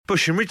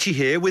Bush and Richie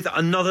here with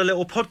another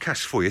little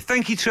podcast for you.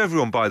 Thank you to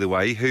everyone, by the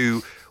way,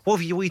 who... What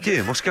are you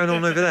doing? What's going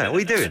on over there? What are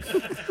you doing?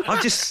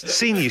 I've just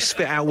seen you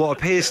spit out what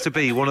appears to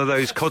be one of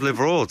those cod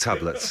liver oil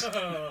tablets.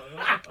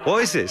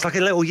 What is it? It's like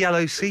a little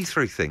yellow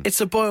see-through thing. It's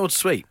a boiled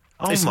sweet.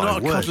 Oh, it's my not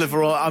a word. cod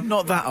liver oil. I'm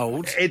not that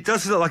old. It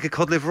does look like a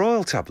cod liver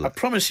oil I tablet.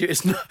 promise you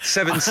it's not.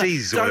 7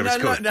 Seas or whatever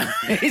it's called. No,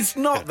 it's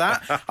not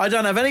that. I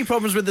don't have any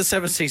problems with the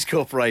Seven Seas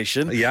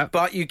Corporation. Yeah.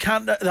 But you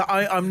can't...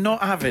 I'm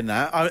not having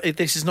that.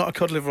 This is not a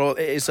cod liver oil.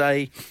 It is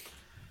a...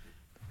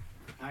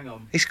 Hang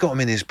on. He's got them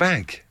in his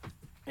bag.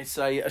 It's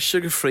a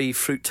sugar-free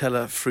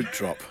Fruitella fruit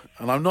drop.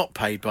 And I'm not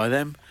paid by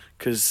them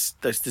because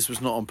this was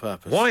not on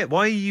purpose. Why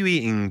are you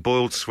eating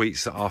boiled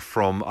sweets that are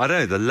from, I don't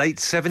know, the late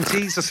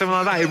 70s or something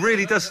like that? It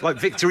really does, like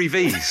Victory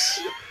V's.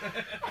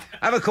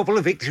 Have a couple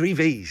of Victory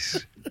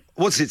V's.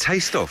 What does it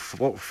taste of?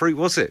 What fruit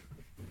was it?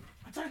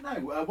 I don't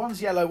know.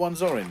 One's yellow,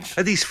 one's orange.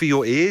 Are these for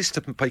your ears,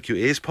 to make your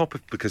ears pop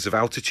because of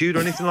altitude or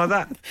anything like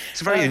that?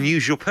 It's a very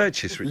unusual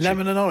purchase, Richie.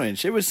 Lemon and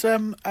orange. It was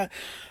an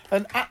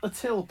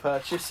at-the-till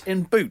purchase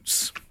in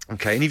Boots.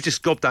 OK, and you've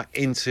just gobbed that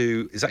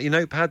into... Is that your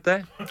notepad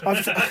there?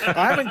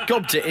 I haven't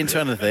gobbed it into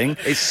anything.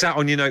 It's sat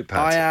on your notepad.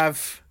 I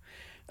have...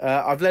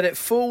 I've let it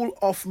fall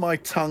off my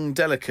tongue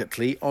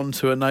delicately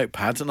onto a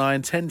notepad, and I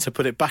intend to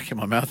put it back in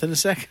my mouth in a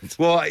second.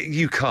 Well,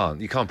 you can't.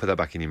 You can't put that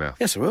back in your mouth.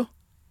 Yes, I will.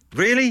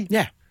 Really?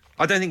 Yeah.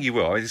 I don't think you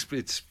will.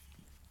 It's...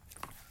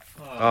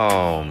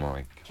 Oh,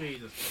 my...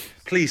 Jesus.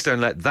 Please don't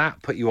let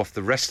that put you off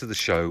the rest of the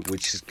show,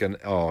 which is going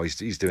to... Oh,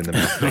 he's doing the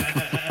mouth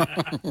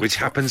thing, which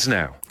happens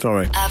now.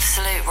 Sorry.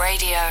 Absolute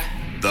Radio.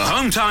 The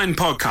Home Time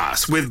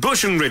Podcast with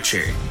Bush and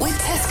Richie. With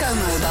Tesco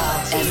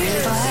Mobile, every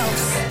little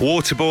helps.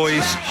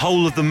 Waterboys,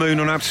 Whole of the Moon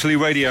on Absolute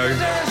Radio.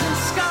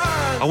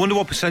 I wonder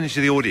what percentage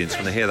of the audience,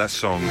 when they hear that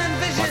song,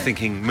 are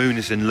thinking Moon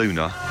is in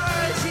Luna,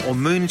 or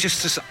Moon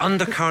just as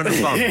undercurrent of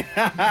bum,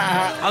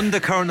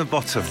 undercurrent of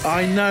bottom.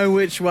 I know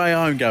which way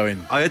I'm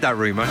going. I heard that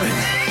rumour.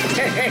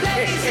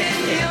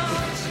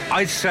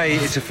 I'd say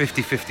it's a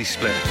 50-50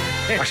 split.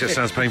 Actually, that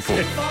sounds painful.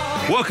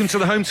 Welcome to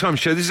the Home Time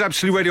Show. This is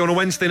Absolute Radio on a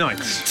Wednesday night.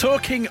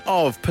 Talking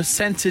of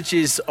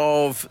percentages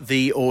of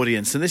the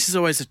audience, and this is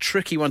always a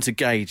tricky one to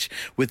gauge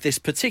with this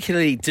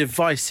particularly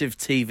divisive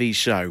TV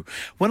show.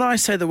 When I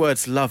say the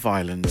words Love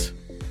Island,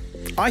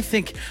 I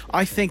think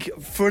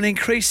for an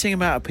increasing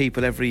amount of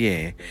people every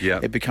year,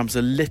 it becomes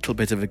a little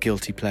bit of a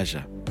guilty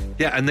pleasure.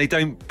 Yeah, and they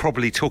don't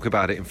probably talk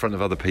about it in front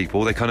of other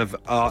people. They kind of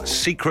are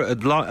secret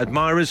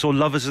admirers or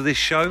lovers of this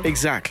show.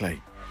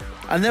 Exactly.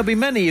 And there'll be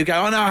many who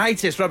go, oh no, I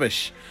hate it, it's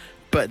rubbish.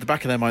 But at the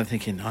back of their mind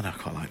thinking, oh no, I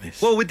quite like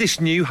this. Well, with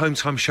this new Home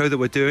Time show that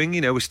we're doing,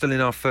 you know, we're still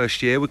in our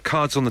first year with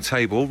cards on the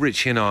table.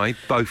 Richie and I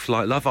both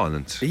like Love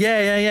Island.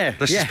 Yeah.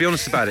 Let's just be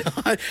honest about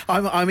it.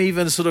 I'm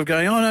even sort of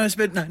going, oh no, it's a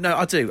bit... No,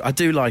 I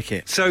do like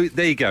it. So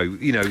there you go.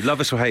 You know, love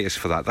us or hate us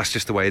for that. That's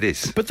just the way it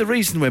is. But the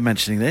reason we're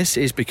mentioning this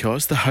is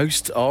because the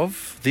host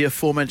of the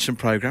aforementioned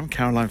programme,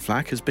 Caroline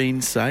Flack, has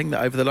been saying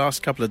that over the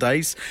last couple of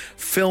days,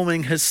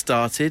 filming has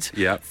started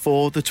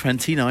for the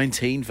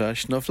 2019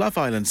 version of Love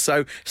Island.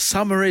 So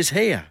summer is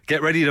here.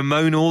 Get ready to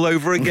moan all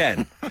over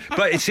again.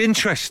 But it's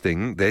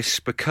interesting,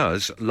 this,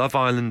 because Love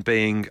Island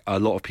being a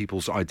lot of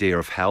people's idea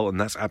of hell, and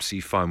that's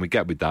absolutely fine, we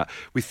get with that.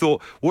 We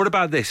thought, what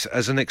about this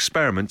as an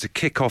experiment to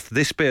kick off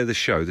this bit of the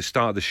show, the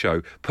start of the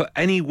show, put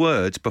any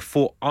words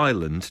before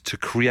island to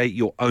create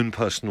your own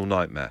personal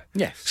nightmare.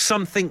 Yes.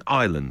 Something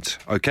island,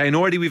 OK? And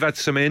already we've had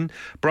some in.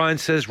 Brian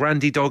says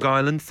Randy Dog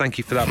Island. Thank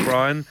you for that,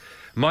 Brian.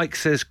 Mike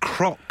says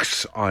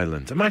Crocs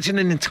Island. Imagine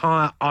an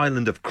entire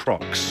island of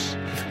Crocs.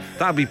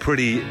 That'd be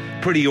pretty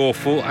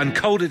awful. And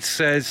Colditz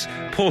says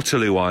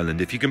Portaloo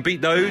Island. If you can beat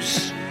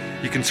those,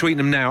 you can tweet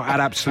them now at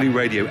Absolute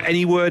Radio.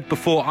 Any word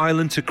before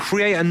island to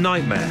create a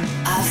nightmare.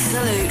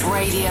 Absolute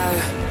Radio.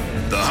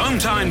 The Home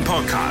Time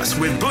Podcast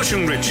with Bush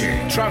and Richie.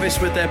 Travis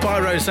with their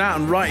biros out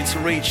and ready to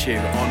reach you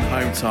on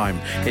Home Time.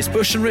 It's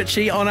Bush and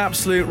Richie on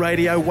Absolute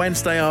Radio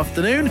Wednesday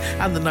afternoon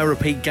and the no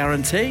repeat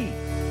guarantee.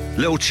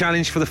 Little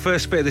challenge for the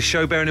first bit of the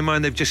show, bearing in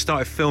mind they've just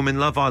started filming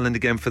Love Island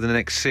again for the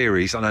next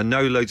series, and I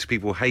know loads of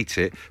people hate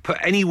it. Put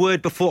any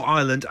word before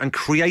island and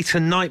create a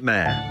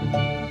nightmare.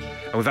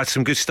 And we've had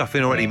some good stuff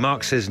in already.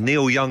 Mark says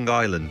Neil Young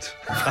Island.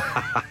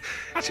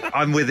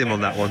 I'm with him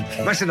on that one.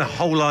 Imagine the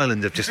whole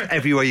island of just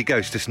everywhere you go,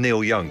 it's just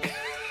Neil Young.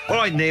 All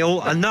right,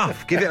 Neil,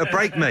 enough. Give it a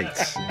break,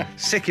 mates.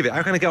 Sick of it.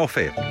 How can I get off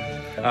here?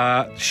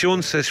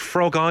 Sean says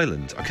Frog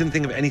Island. I couldn't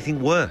think of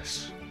anything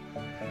worse.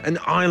 An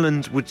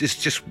island with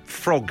just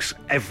frogs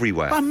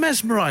everywhere. I'm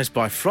mesmerised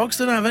by frogs.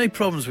 I don't have any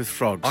problems with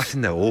frogs. I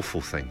think they're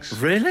awful things.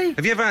 Really?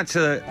 Have you ever had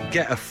to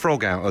get a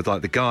frog out of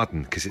like the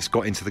garden because it's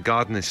got into the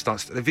garden and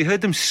starts... Have you heard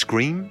them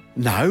scream?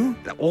 No.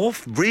 They're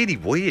awful, really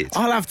weird.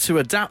 I'll have to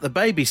adapt the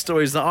baby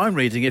stories that I'm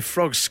reading if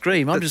frogs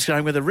scream. I'm just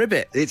going with a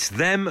ribbit. It's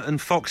them and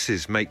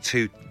foxes make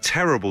two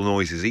terrible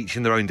noises, each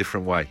in their own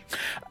different way.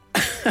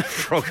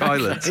 Frog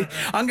Island.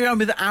 I'm going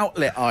with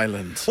Outlet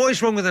Island. What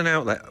is wrong with an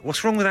outlet?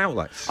 What's wrong with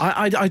outlets?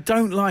 I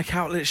don't like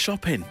outlet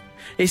shopping.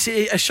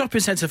 A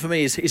shopping centre for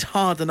me is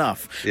hard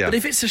enough. Yeah. But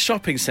if it's a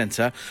shopping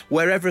centre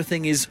where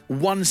everything is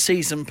one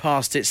season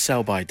past its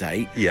sell-by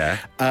date,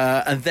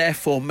 and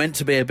therefore meant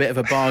to be a bit of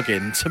a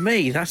bargain, to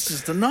me, that's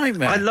just a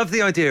nightmare. I love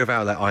the idea of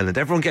Outlet Island.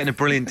 Everyone getting a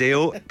brilliant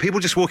deal. People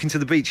just walking to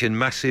the beach in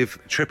massive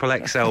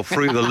XXL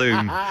Fruit of the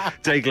Loom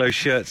Dayglow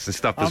shirts and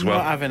stuff as well. I'm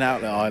not having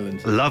Outlet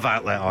Island. Love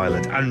Outlet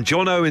Island. And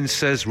John Owen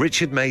says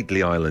Richard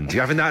Madeley Island. You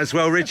having that as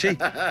well, Richie?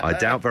 I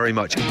doubt very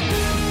much.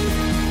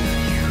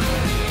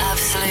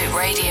 Absolute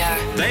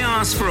Radio. They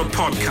asked for a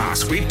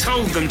podcast. We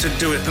told them to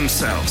do it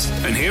themselves.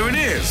 And here it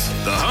is,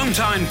 the Home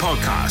Time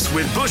Podcast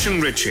with Bush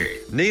and Richie.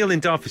 Neil in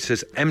Dartford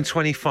says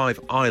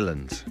M25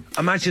 Island.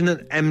 Imagine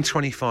an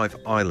M25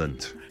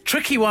 Island.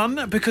 Tricky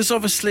one, because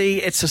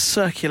obviously it's a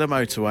circular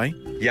motorway.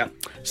 Yeah.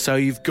 So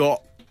you've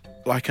got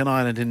like an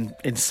island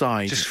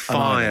inside. Just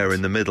fire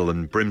in the middle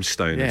and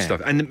brimstone and Yeah.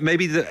 stuff. And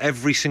maybe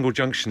every single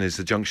junction is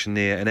the junction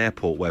near an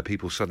airport where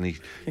people suddenly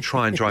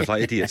try and drive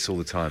like idiots all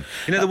the time.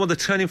 You know, the one they're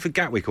turning for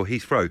Gatwick or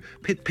Heathrow.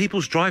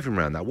 People's driving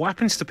around that. What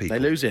happens to people?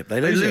 They lose it. They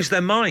They lose lose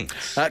their minds.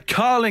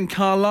 Carl in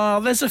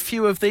Carlisle, there's a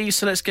few of these,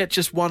 so let's get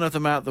just one of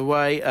them out the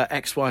way.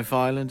 Ex-Wife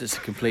Island, it's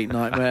a complete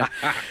nightmare.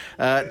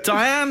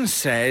 Diane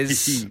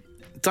says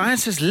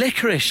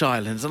Licorice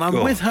Island, and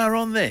I'm with her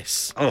on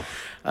this.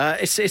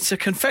 It's a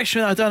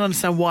confectionery. I don't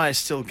understand why it's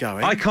still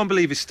going. I can't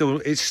believe it's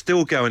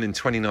still going in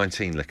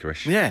 2019.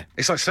 Licorice. Yeah.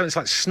 It's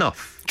like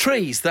snuff.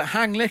 Trees that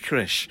hang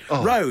licorice,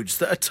 roads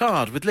that are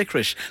tarred with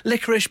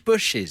licorice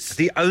bushes.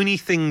 The only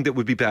thing that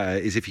would be better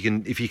is if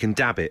you can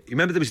dab it. You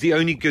remember there was the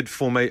only good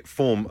form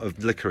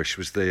of licorice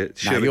was the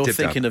sherbet Now you're dib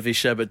thinking dab. of his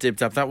sherbet dib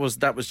dab. That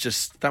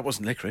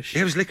wasn't licorice.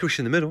 Yeah, it was licorice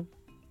in the middle.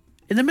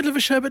 In the middle of a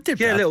sherbet dib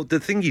Yeah, dab. the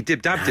thing you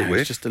dib dabbed it It's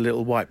with. just a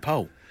little white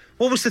pole.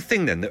 What was the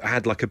thing then that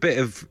had like a bit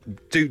of...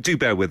 Do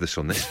bear with us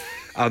on this.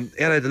 It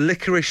had a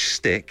licorice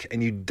stick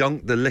and you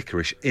dunked the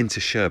licorice into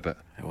sherbet.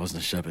 It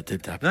wasn't a sherbet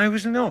dib dab. No, it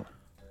was not.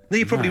 No,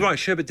 you're probably right.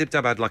 Sherbet dib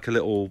dab had like a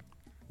little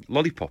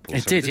lollipop or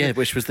It something. did, yeah,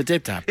 which was the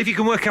dib dab. If you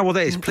can work out what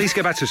that is, please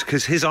get back to us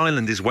because his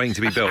island is waiting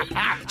to be built.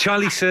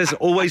 Charlie says,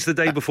 always the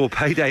day before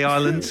Payday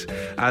Island.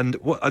 And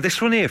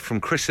this one here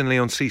from Chris and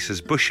Leon C says,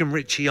 Bush and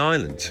Richie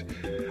Island.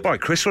 All right,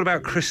 Chris, what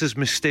about Chris has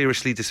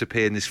mysteriously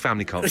disappeared and his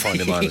family can't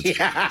find him island? See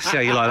how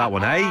you like that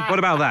one, eh? What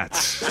about that?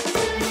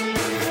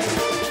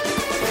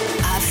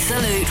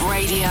 Absolute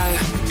Radio.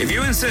 If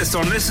you insist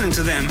on listening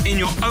to them in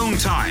your own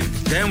time,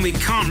 then we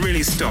can't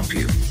really stop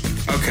you.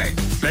 Okay,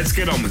 let's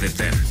get on with it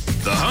then.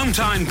 The Home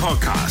Time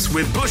Podcast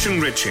with Bush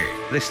and Richie.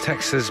 This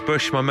text says,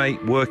 Bush, my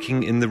mate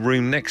working in the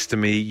room next to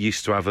me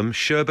used to have them,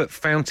 sherbet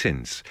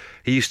fountains.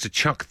 He used to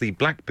chuck the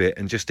black bit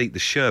and just eat the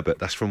sherbet.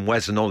 That's from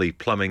Wes and Ollie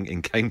Plumbing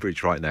in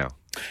Cambridge right now.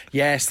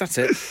 Yes, that's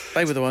it.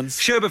 They were the ones.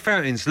 Sherbet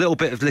fountains, little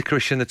bit of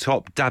licorice in the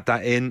top, dab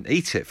that in,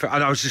 eat it.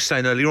 And I was just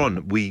saying earlier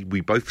on, we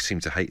both seem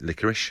to hate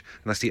licorice,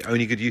 and that's the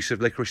only good use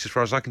of licorice as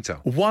far as I can tell.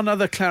 One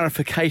other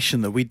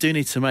clarification that we do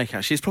need to make,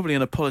 actually, it's probably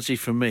an apology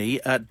from me.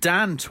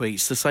 Dan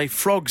tweets to say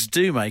frogs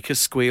do make a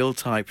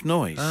squeal-type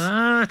noise.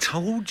 Ah,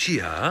 told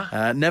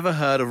ya. Never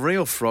heard a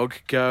real frog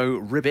go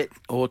ribbit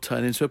or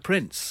turn into a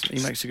prince.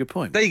 He makes a good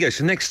point. There you go.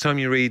 So next time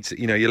you read,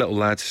 your little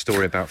lad's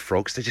story about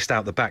frogs, they're just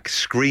out the back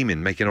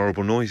screaming, making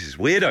horrible noises.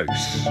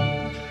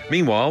 Weirdos.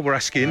 Meanwhile, we're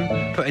asking,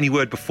 put any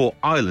word before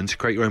island to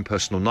create your own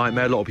personal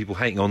nightmare. A lot of people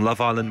hating on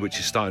Love Island, which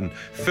is starting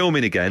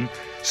filming again.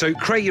 So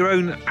create your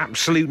own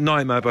absolute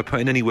nightmare by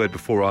putting any word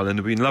before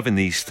island. We've been loving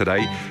these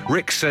today.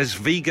 Rick says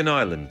vegan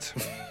island.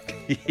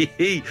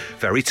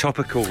 Very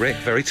topical, Rick.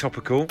 Very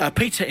topical.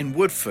 Peter in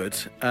Woodford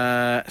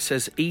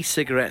says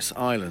e-cigarettes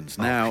island.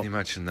 Now, can you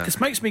imagine that? This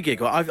makes me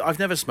giggle. I've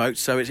never smoked,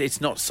 so it's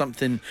not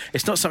something.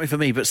 It's not something for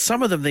me. But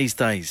some of them these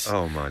days,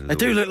 Oh, my Lord. they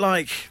do look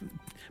like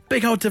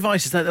big old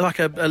devices. They're like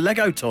a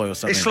Lego toy or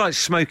something. It's like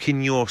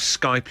smoking your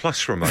Sky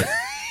Plus remote.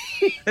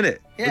 Isn't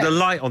it? Yeah. With a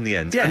light on the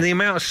end. Yeah. And the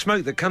amount of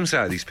smoke that comes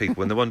out of these people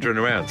when they're wandering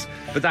around.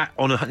 But that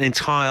on an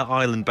entire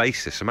island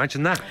basis.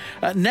 Imagine that.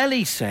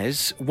 Nelly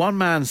says one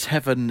man's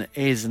heaven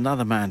is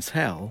another man's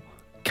hell.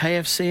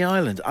 KFC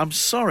Island. I'm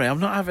sorry, I'm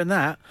not having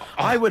that.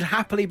 I would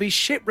happily be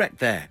shipwrecked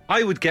there.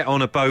 I would get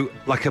on a boat,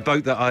 like a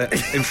boat that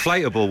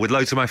inflatable with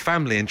loads of my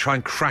family and try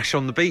and crash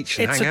on the beach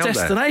and It's hang a out there.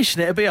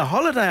 destination. It'd be a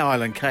holiday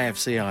island,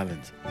 KFC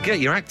Island. Get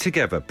your act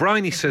together.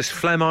 Bryony says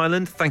Phlegm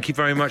Island. Thank you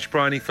very much,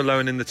 Bryony, for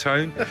lowering the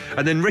tone.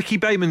 And then Ricky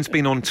Bateman's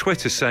been on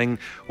Twitter saying,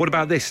 what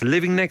about this?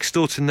 Living next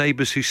door to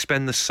neighbours who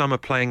spend the summer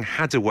playing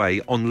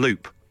Hadaway on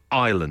loop.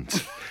 Island.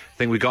 I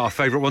think we got our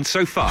favourite one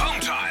so far. Home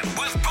Time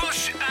with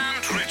Bush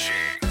and Richie.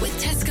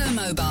 With Tesco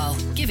Mobile,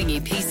 giving you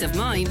peace of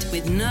mind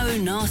with no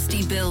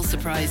nasty bill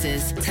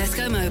surprises.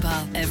 Tesco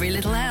Mobile, every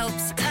little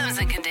helps. Terms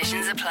and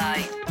conditions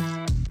apply.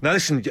 Now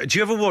listen, do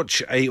you ever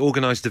watch a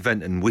organised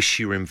event and wish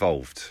you were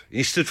involved?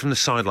 You stood from the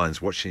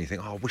sidelines watching and you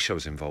think, oh, I wish I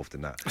was involved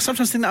in that. I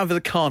sometimes think that over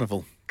the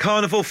carnival.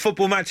 Carnival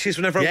football matches,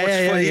 whenever I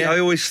watch footy, I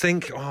always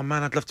think, oh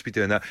man, I'd love to be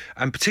doing that.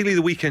 And particularly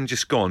the weekend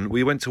just gone,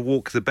 we went to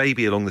walk the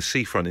baby along the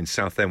seafront in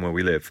Southend where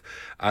we live.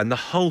 And the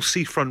whole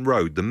seafront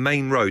road, the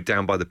main road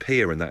down by the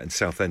pier and that in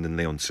Southend and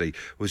Leigh-on-Sea,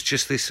 was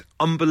just this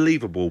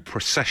unbelievable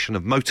procession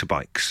of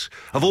motorbikes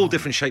of all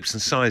different shapes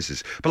and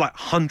sizes, but like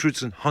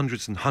hundreds and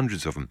hundreds and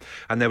hundreds of them.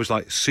 And there was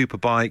like super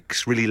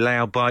bikes, really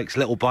loud bikes,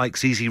 little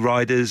bikes, easy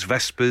riders,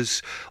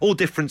 Vespers, all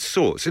different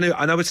sorts. And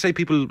I would say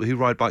people who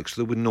ride bikes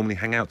that wouldn't normally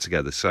hang out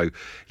together. So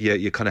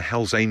you're kind of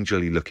Hell's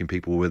Angel-y looking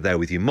people were there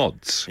with your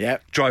mods,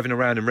 driving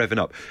around and revving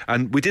up.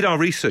 And we did our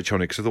research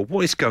on it because I thought,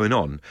 what is going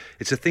on?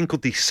 It's a thing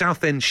called the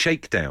Southend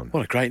Shakedown.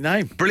 What a great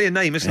name. Brilliant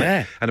name, isn't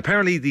it? And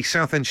apparently the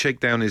Southend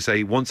Shakedown is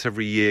a once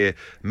every year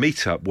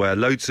meet-up where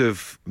loads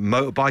of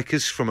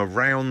motorbikers from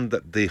around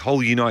the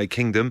whole United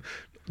Kingdom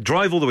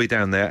drive all the way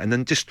down there and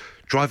then just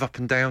drive up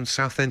and down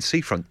Southend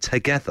seafront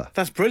together.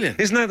 That's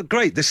brilliant. Isn't that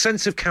great? The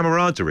sense of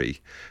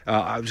camaraderie.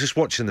 I was just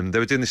watching them. They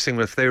were doing this thing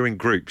where if they were in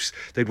groups,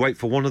 they'd wait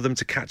for one of them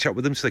to catch up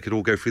with them so they could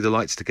all go through the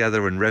lights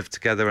together and rev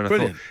together. And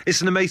Brilliant. I thought,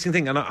 it's an amazing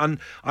thing. And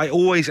I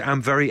always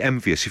am very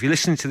envious. If you're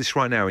listening to this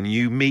right now and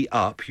you meet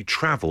up, you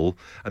travel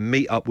and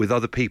meet up with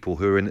other people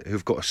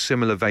who've got a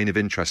similar vein of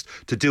interest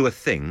to do a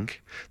thing,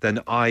 then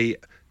I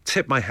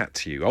tip my hat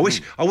to you.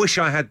 I wish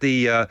I had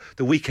the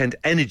weekend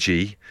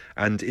energy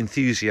and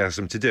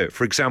enthusiasm to do it.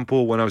 For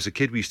example, when I was a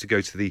kid, we used to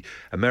go to the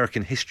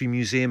American History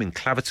Museum in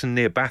Claverton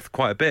near Bath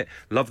quite a bit.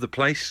 Love the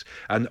place.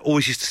 And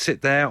always used to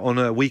sit there on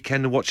a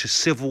weekend and watch a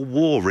Civil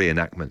War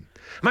reenactment.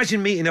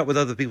 Imagine meeting up with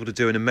other people to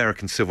do an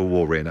American Civil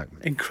War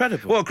reenactment.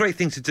 Incredible. What a great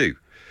thing to do.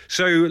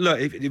 So, look,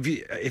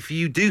 if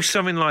you do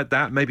something like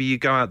that, maybe you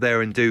go out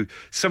there and do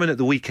something at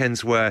the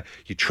weekends where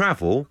you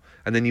travel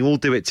and then you all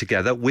do it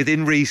together,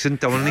 within reason,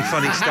 don't want any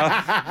funny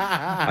stuff.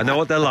 I know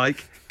what they're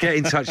like. Get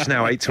in touch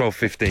now, 8 12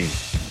 15.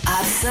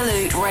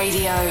 Absolute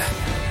Radio.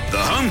 The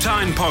Home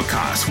Time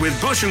Podcast with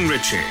Bush and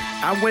Ritchie.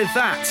 And with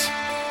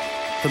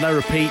that, the no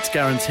repeat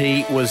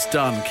guarantee was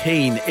done.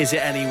 Keen, is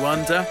it any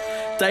wonder?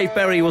 Dave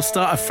Berry will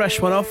start a fresh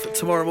one off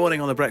tomorrow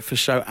morning on The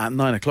Breakfast Show at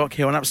 9 o'clock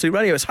here on Absolute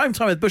Radio. It's Home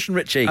Time with Bush and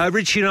Ritchie.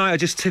 Ritchie and I are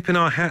just tipping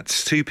our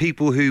hats to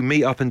people who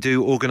meet up and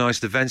do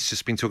organised events.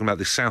 Just been talking about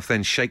the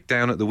Southend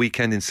Shakedown at the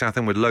weekend in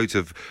Southend with loads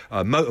of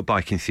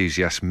motorbike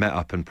enthusiasts met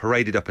up and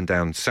paraded up and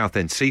down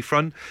Southend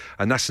seafront.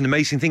 And that's an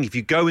amazing thing. If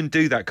you go and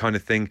do that kind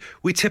of thing,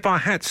 we tip our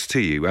hats to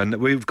you. And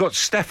we've got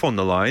Steph on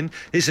the line.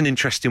 It's an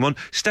interesting one.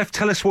 Steph,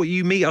 tell us what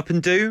you meet up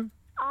and do.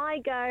 I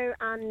go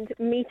and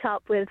meet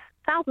up with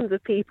thousands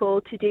of people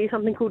to do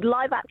something called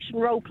live action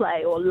role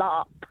play, or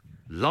LARP.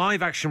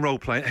 Live action role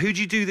play. Who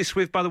do you do this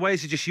with, by the way?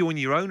 Is it just you on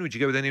your own, or would you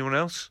go with anyone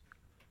else?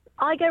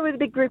 I go with a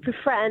big group of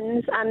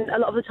friends, and a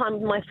lot of the time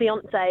with my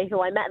fiance,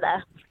 who I met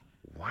there.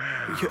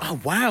 Wow.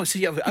 Oh, wow. So,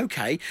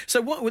 okay.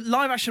 So what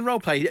live action role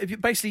play?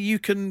 Basically, you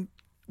can...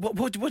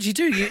 What do you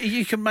do?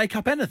 You can make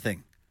up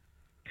anything.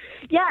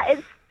 Yeah,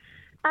 it's...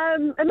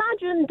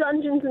 imagine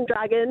Dungeons and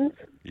Dragons.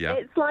 Yeah.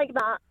 It's like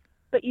that,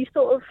 but you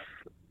sort of...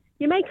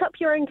 You make up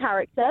your own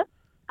character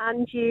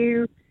and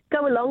you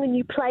go along and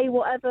you play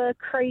whatever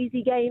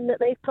crazy game that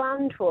they've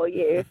planned for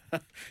you.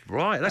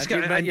 Right, let's go.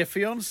 You met your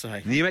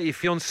fiancé. You met your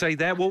fiancé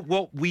there.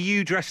 What were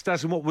you dressed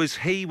as and what was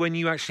he when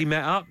you actually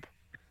met up?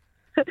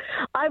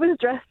 I was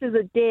dressed as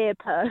a deer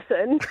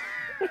person.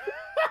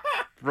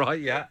 Right,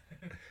 yeah.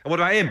 And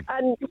what about him?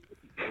 And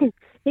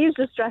he was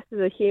just dressed as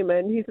a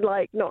human. He's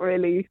like not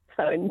really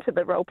so into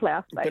the role play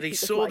aspect. But he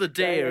saw the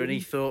deer and he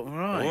thought,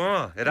 right.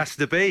 Oh, it has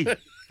to be.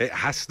 It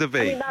has to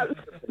be. I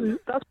mean,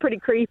 that's pretty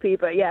creepy,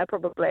 but yeah,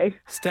 probably.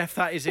 Steph,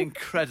 that is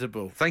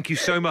incredible. Thank you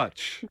so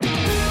much.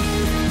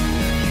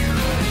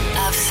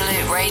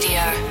 Absolute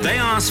Radio. They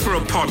asked for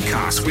a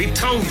podcast. We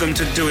told them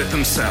to do it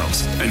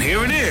themselves. And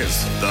here it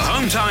is, the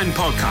Home Time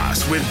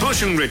Podcast with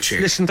Bush and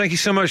Ritchie. Listen, thank you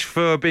so much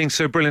for being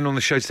so brilliant on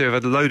the show today. I've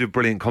had a load of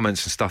brilliant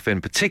comments and stuff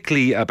in,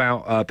 particularly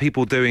about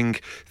people doing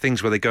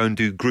things where they go and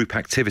do group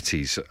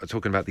activities.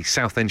 Talking about the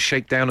Southend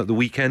Shakedown at the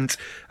weekend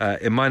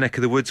in my neck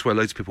of the woods, where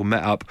loads of people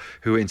met up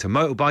who were into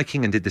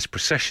motorbiking and did this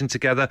procession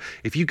together.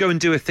 If you go and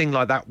do a thing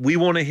like that, we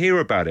want to hear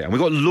about it. And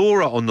we've got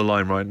Laura on the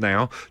line right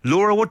now.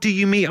 Laura, what do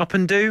you meet up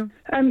and do?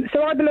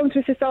 So I belong to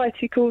a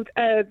society called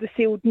the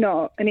Sealed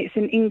Knot, and it's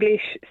an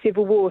English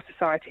Civil War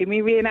society, and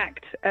we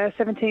reenact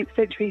 17th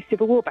century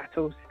Civil War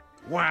battles.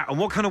 Wow, and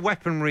what kind of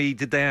weaponry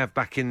did they have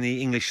back in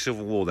the English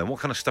Civil War then?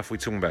 What kind of stuff are we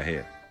talking about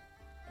here?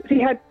 So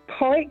you had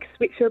pikes,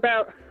 which are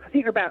about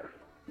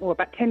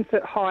 10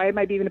 foot high,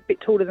 maybe even a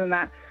bit taller than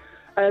that,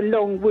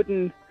 long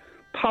wooden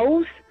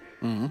poles,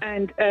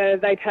 and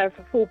they'd have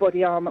full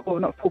body armour, or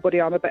not full body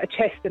armour, but a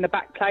chest and a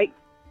back plate.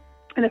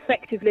 And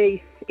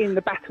effectively, in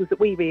the battles that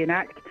we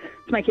reenact,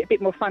 to make it a bit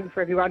more fun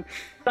for everyone,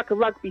 it's like a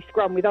rugby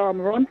scrum with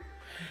armour on.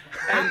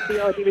 And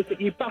the idea is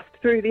that you bust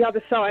through the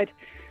other side,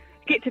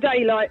 get to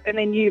daylight, and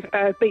then you've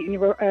beaten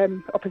your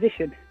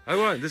opposition. Oh,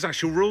 right. There's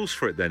actual rules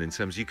for it then, in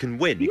terms you can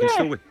win. You can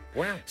still win.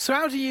 Wow. So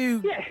how do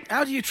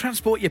you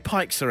transport your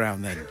pikes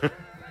around then?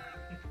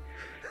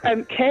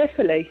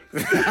 Carefully.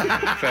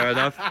 Fair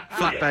enough.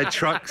 Flatbed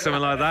truck,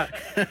 something like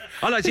that.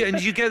 I like it. And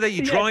did you go there?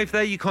 You drive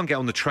there? You can't get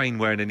on the train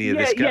wearing any of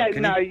this gear,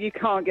 can no, you? you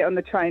can't get on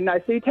the train. No,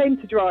 so you tend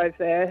to drive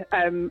there,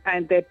 and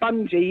they're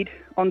bungeed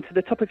onto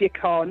the top of your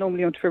car,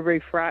 normally onto a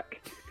roof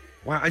rack.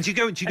 Wow. And do you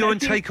go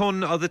and take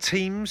on other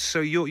teams? So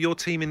your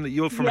team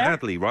you're from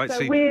Hadley, right?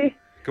 So we're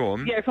go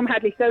on. Yeah, from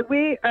Hadley. So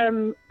we're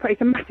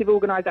it's a massive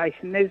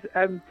organisation. There's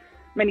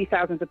many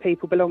thousands of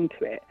people belong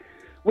to it.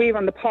 We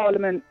run the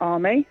Parliament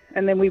Army,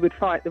 and then we would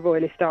fight the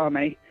Royalist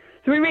Army.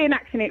 So we're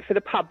reenacting it for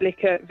the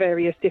public at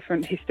various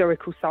different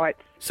historical sites.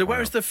 So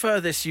where is the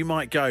furthest you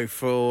might go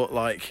for,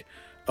 like,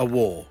 a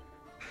war?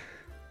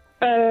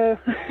 And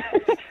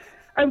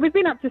we've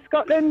been up to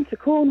Scotland, to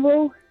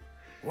Cornwall.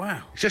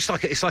 Wow.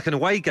 It's like an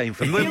away game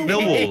for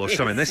Millwall or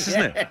something, this,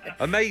 isn't it?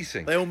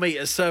 Amazing. They all meet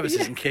at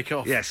services and kick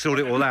off. Yeah, sort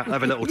it all out,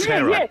 have a little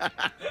tear up.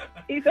 Yeah.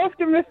 It's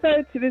often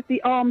referred to as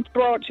the armed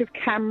branch of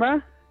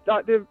CAMRA,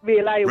 like the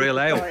Real Ale. Real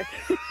Ale.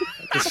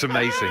 That's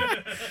amazing.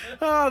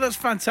 Oh, that's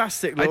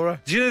fantastic,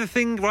 Laura. Do you know the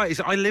thing, right, is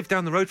I live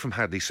down the road from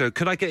Hadley, so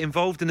could I get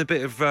involved in a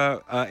bit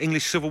of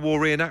English Civil War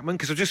reenactment?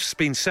 Because I've just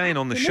been saying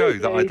on the show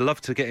that I'd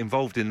love to get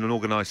involved in an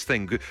organised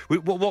thing.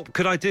 What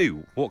could I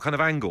do? What kind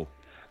of angle?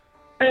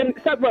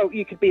 Well,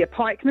 you could be a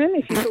pikeman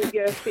if you thought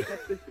your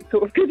fitness was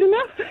sort of good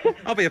enough.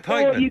 I'll be a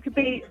pikeman. Or you could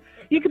be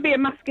a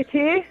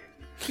musketeer.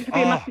 You could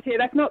be a musketeer.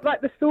 That's not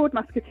like the sword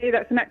musketeer.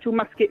 That's an actual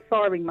musket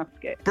firing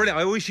musket. Brilliant.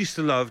 I always used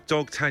to love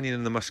D'Artagnan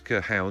and the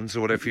Musketeer Hounds,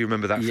 or whatever you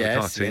remember that from the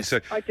cartoon. Yes.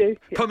 So I do.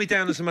 Yeah. put me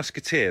down as a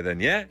musketeer then,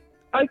 yeah?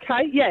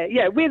 Okay,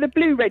 yeah. We're the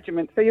Blue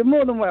Regiment, so you're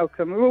more than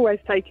welcome. We're always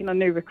taking on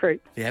new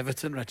recruits. The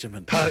Everton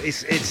Regiment. Oh,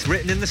 it's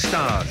written in the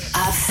stars.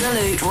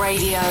 Absolute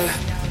Radio.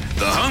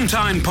 The Home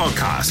Time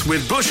Podcast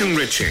with Bush and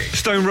Ritchie.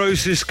 Stone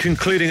Roses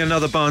concluding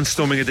another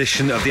barnstorming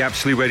edition of the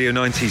Absolute Radio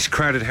 90s.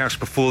 Crowded House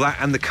before that,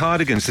 and the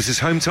Cardigans. This is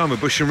Home Time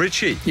with Bush and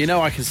Ritchie. You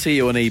know I can see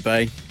you on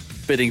eBay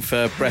bidding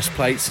for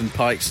breastplates and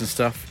pikes and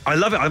stuff. I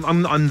love it.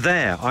 I'm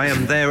there. I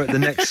am there at the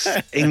next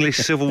English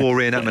Civil War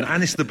reenactment,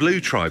 and it's the Blue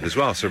Tribe as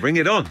well, so bring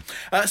it on.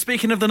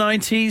 Speaking of the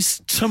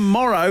 90s,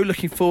 tomorrow,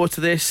 looking forward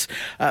to this,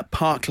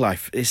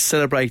 Parklife is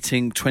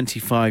celebrating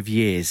 25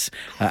 years.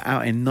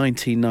 Out in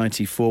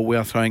 1994, we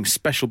are throwing a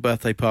special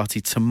birthday party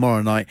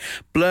tomorrow night.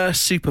 Blur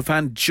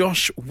superfan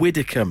Josh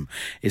Widdicombe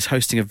is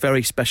hosting a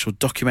very special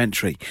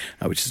documentary,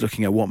 which is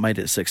looking at what made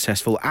it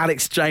successful.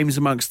 Alex James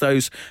amongst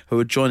those who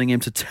are joining him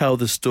to tell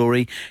the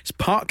story. It's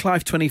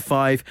Parklife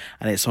 25,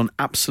 and it's on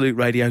Absolute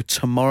Radio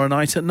tomorrow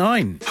night at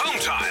 9. Home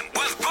Time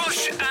with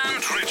Bush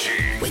and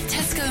Ritchie. With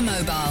Tesco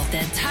Mobile,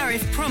 their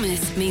tariff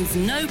promise means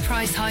no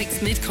price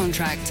hikes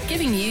mid-contract,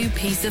 giving you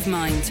peace of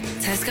mind.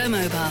 Tesco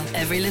Mobile,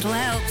 every little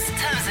helps.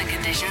 Terms and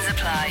conditions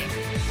apply.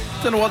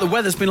 Don't know what the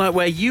weather's been like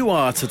where you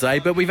are today,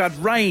 but we've had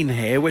rain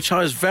here, which I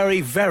was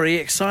very, very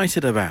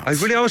excited about. I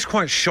was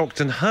quite shocked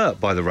and hurt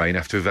by the rain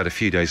after we've had a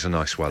few days of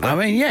nice weather. I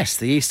mean, yes,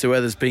 the Easter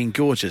weather's been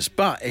gorgeous,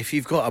 but if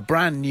you've got a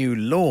brand new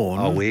lawn...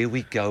 Oh, here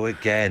we go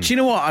again. Do you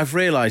know what? I've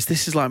realised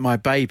this is like my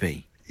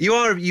baby. You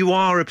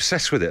are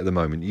obsessed with it at the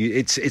moment.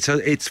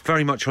 It's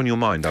very much on your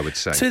mind, I would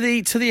say.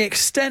 To the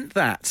extent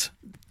that...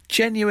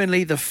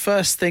 genuinely, the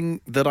first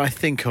thing that I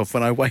think of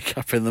when I wake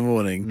up in the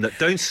morning... No,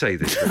 don't say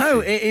this.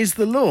 No, it is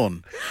the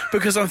lawn.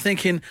 Because I'm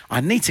thinking,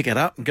 I need to get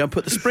up and go and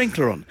put the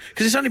sprinkler on.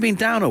 Because it's only been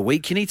down a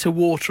week. You need to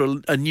water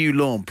a new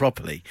lawn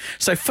properly.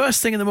 So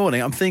first thing in the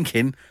morning, I'm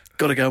thinking,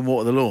 got to go and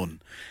water the lawn.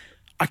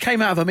 I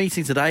came out of a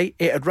meeting today,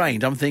 it had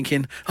rained. I'm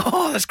thinking,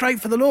 oh, that's great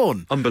for the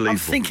lawn. Unbelievable. I'm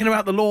thinking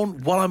about the lawn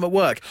while I'm at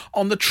work.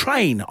 On the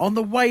train, on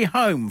the way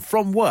home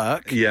from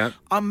work, yeah.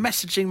 I'm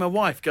messaging my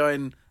wife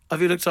going,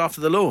 have you looked after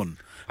the lawn?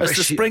 Has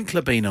the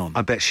sprinkler been on?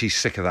 I bet she's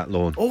sick of that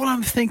lawn. All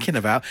I'm thinking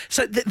about...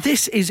 So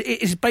this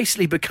is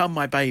basically become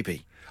my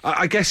baby.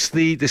 I guess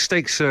the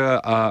stakes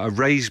are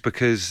raised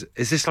because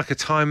is this like a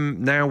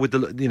time now with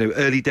the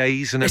early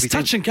days and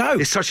everything? It's touch and go.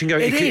 It's touch and go.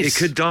 It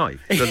could die.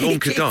 The lawn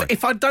could die.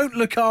 If I don't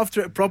look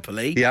after it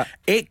properly,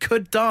 it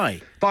could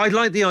die. But I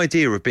like the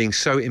idea of being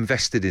so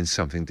invested in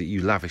something that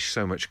you lavish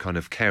so much kind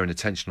of care and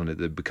attention on it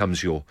that it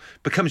becomes your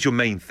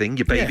main thing,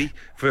 your baby.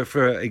 Yeah.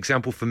 For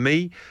example, for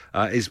me,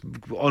 is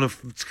on a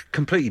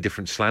completely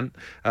different slant.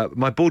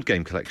 My board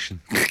game collection.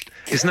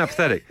 Isn't that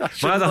pathetic?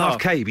 My other half,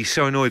 Kate, would be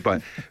so annoyed by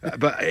it.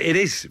 But it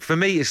is, for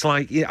me, it's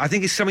like, I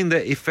think it's something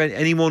that if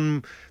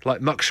anyone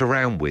like mucks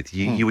around with,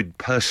 you would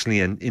personally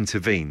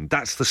intervene.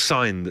 That's the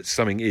sign that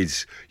something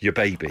is your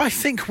baby. I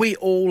think we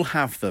all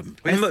have them.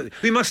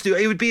 We must do.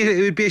 It would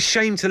be a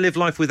shame to live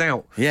life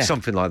without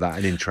something like that,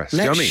 an interest. Let's do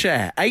you know what I mean?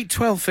 share 8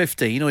 12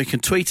 15, or you can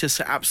tweet us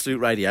at Absolute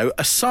Radio.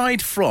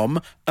 Aside from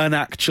an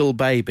actual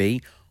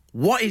baby,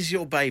 what is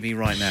your baby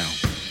right now?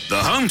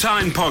 The Home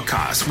Time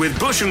Podcast with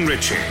Bush and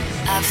Ritchie.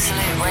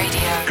 Absolute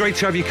Radio. Great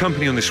to have your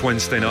company on this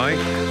Wednesday night.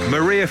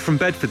 Maria from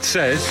Bedford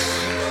says...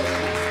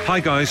 Hi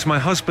guys, my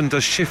husband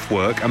does shift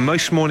work and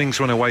most mornings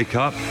when I wake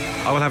up,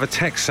 I will have a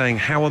text saying,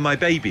 how are my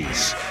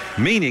babies?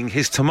 Meaning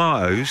his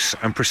tomatoes,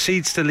 and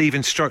proceeds to leave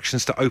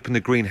instructions to open the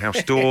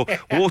greenhouse door,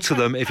 water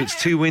them if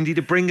it's too windy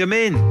to bring them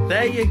in.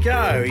 There you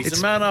go. He's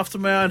a man after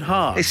my own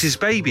heart. It's his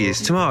baby. His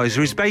tomatoes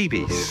are his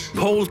babies.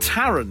 Paul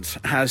Tarrant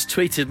has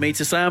tweeted me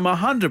to say I'm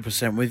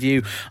 100% with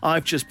you.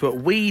 I've just put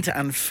weed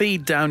and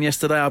feed down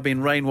yesterday. I've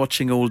been rain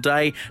watching all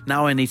day.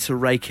 Now I need to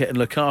rake it and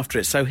look after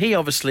it. So he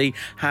obviously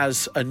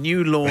has a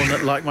new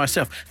lawn like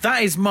myself.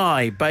 That is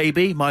my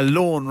baby, my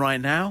lawn right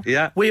now.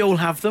 Yeah. We all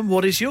have them.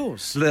 What is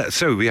yours?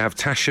 So we have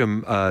Tasha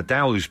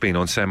Dowell, who's been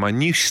on, saying my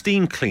new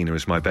steam cleaner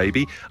is my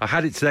baby. I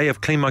had it today. I've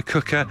cleaned my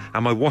cooker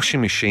and my washing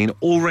machine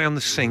all round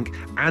the sink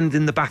and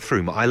in the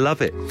bathroom. I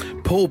love it.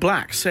 Paul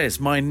Black says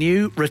my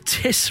new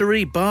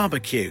rotisserie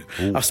barbecue.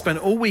 Ooh. I've spent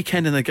all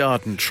weekend in the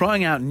garden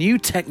trying out new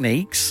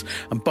techniques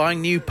and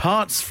buying new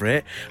parts for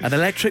it, an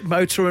electric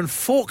motor and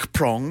fork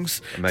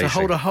prongs Amazing. to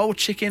hold a whole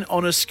chicken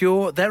on a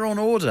skewer. They're on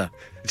order.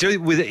 Do you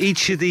know, with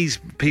each of these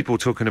people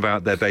talking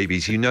about their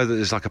babies, you know that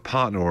there's like a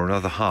partner or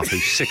another half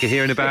who's sick of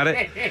hearing about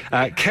it.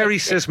 Kerry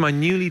says my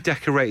newly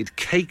decorated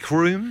cake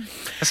room.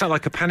 That's not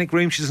like a panic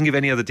room. She doesn't give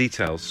any other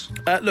details.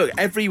 Look,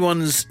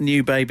 everyone's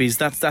new babies.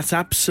 That's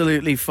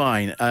absolutely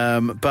fine.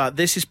 But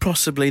this is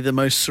possibly the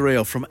most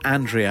surreal from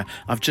Andrea.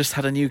 I've just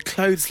had a new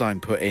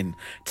clothesline put in.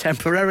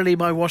 Temporarily,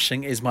 my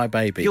washing is my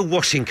baby. Your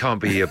washing can't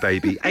be your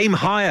baby. Aim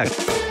higher.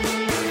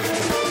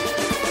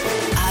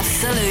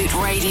 Absolute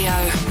Radio.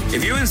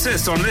 If you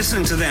insist on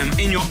listening to them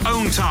in your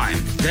own time,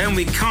 then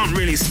we can't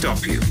really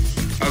stop you.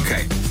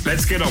 Okay,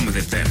 let's get on with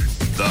it then.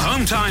 The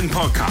Home Time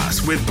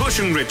Podcast with Bush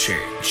and Richie.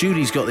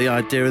 Judy's got the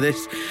idea of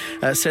this.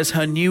 Says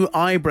her new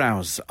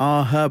eyebrows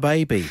are her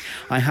baby.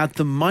 I had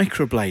them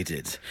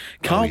microbladed.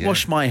 Can't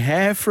wash my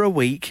hair for a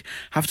week.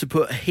 Have to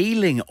put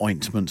healing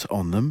ointment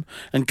on them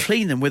and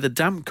clean them with a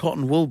damp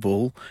cotton wool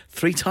ball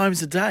 3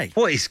 times a day.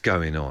 What is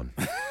going on?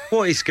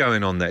 What is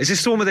going on there? Is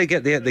this the one where they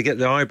get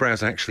their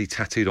eyebrows actually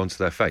tattooed onto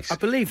their face? I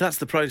believe that's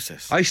the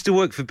process. I used to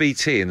work for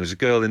BT and there was a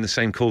girl in the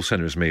same call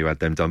centre as me who had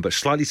them done, but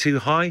slightly too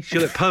high. She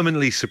looked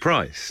permanently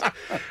surprised.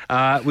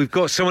 We've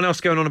got someone else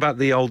going on about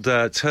the old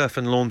turf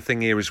and lawn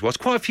thing here as well. There's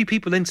quite a few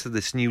people into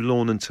this new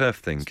lawn and turf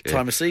thing.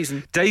 Time of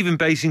season. Dave in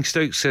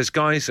Basingstoke says,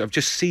 guys, I've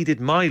just seeded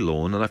my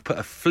lawn and I've put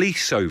a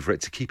fleece over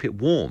it to keep it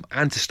warm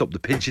and to stop the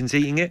pigeons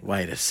eating it.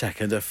 Wait a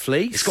second, a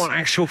fleece? It's got an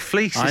actual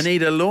fleece. I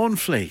need a lawn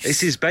fleece.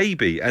 It's his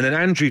baby. And then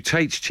Andrew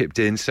Tate's chipped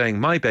in saying,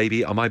 my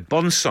baby are my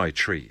bonsai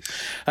trees.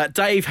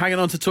 Dave, hanging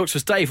on to talk to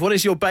us. Dave, what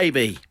is your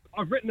baby?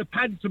 I've written a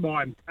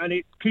pantomime and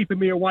it's keeping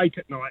me awake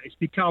at night. It's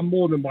become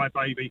more than my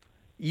baby.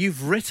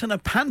 You've written a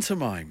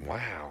pantomime?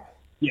 Wow.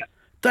 Yeah.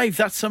 Dave,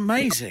 that's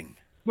amazing.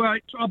 Well,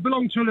 I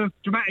belong to the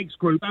dramatics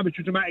group,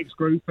 amateur dramatics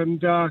group,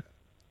 and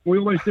we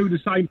always do the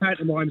same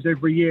pantomimes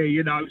every year.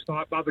 You know, it's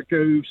like Mother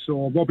Goose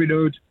or Robin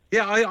Hood.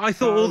 Yeah, I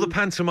thought all the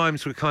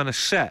pantomimes were kind of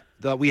set.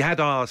 That we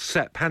had our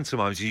set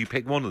pantomimes and you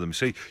picked one of them.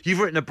 So you've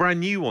written a brand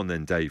new one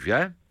then, Dave,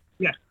 yeah?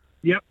 Yeah.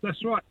 Yep,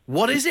 that's right.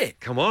 What is it?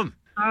 Come on.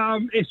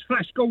 It's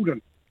Flash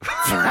Gordon.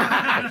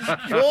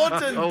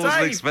 Gordon, I wasn't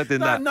Dave. expecting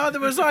No, that. Neither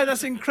was I.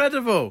 That's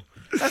incredible.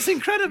 That's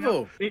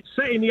incredible. It's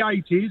set in the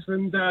 80s,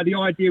 and the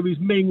idea is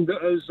Ming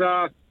that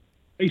has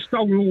he's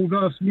stolen all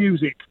the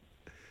music.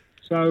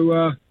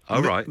 So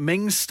All right.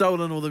 Ming's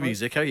stolen all the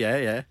music. Oh, yeah,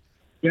 yeah.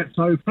 yeah,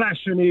 so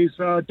Flash and his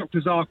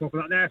Dr. Zarkov,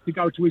 they have to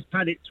go to his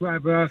planet to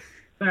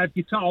have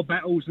guitar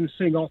battles and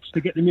sing-offs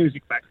to get the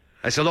music back.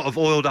 There's a lot of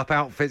oiled up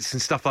outfits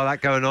and stuff like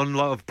that going on, a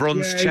lot of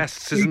bronze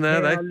chests, isn't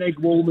there? Leg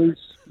warmers,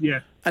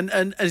 yeah.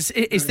 And is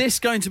this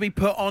going to be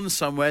put on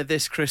somewhere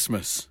this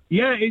Christmas?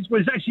 Yeah, it's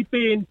actually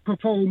being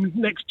performed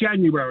next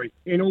January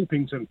in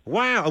Orpington.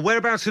 Wow, and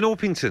whereabouts in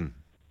Orpington?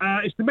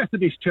 It's the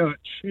Methodist Church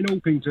in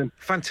Orpington.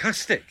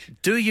 Fantastic.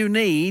 Do you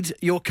need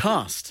your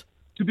cast?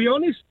 To be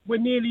honest, we're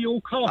nearly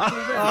all cast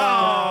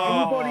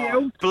already. Anybody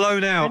else?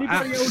 Blown out,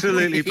 Anybody else?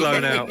 absolutely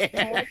blown out.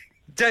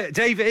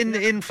 Dave,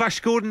 in Flash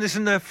Gordon,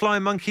 isn't there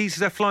flying monkeys? Is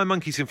there flying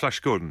monkeys in Flash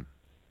Gordon?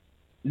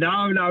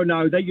 No.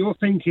 That you're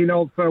thinking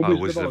of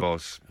Wizard of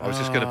Oz. I was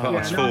just going to put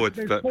us forward.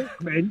 There's But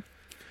Hawkmen.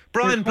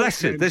 Brian there's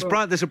Blessed.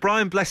 Hawkmen, There's a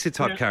Brian Blessed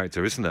type Yeah.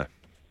 character, isn't there?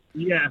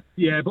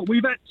 Yeah, but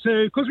we've had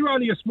to, because we're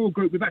only a small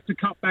group, we've had to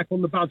cut back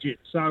on the budget.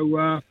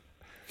 So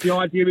the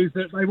idea is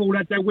that they've all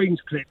had their wings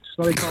clipped,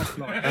 so they can't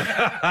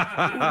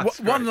fly.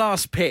 One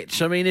last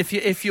pitch. I mean,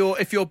 if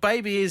your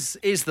baby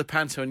is the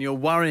panto and you're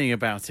worrying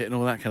about it and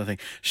all that kind of thing,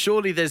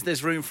 surely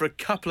there's room for a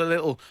couple of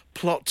little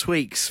plot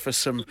tweaks for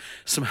some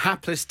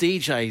hapless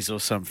DJs or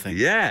something.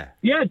 Yeah.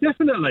 Yeah,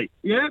 definitely.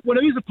 Yeah, well,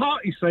 there is a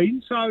party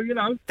scene, so, you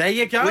know. There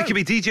you go. We could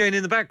be DJing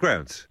in the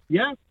background.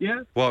 Yeah.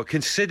 Well,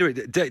 consider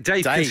it.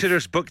 Dave, consider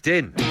us booked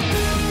in.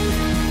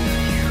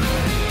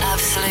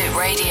 Absolute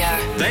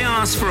Radio. They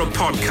asked for a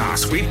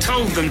podcast. We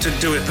told them to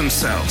do it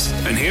themselves.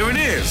 And here it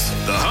is,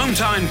 the Home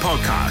Time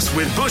Podcast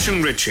with Bush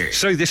and Richie.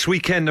 So this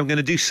weekend, I'm going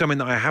to do something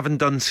that I haven't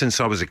done since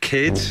I was a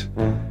kid.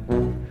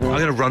 I'm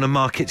going to run a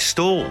market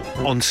stall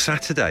on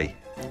Saturday.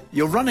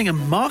 You're running a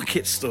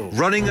market stall.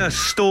 Running a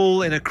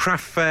stall in a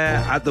craft fair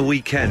at the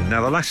weekend.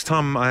 Now, the last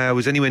time I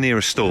was anywhere near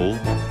a stall,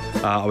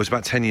 I was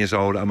about 10 years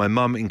old, and my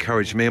mum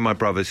encouraged me and my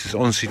brothers, this is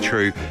honestly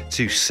true,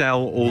 to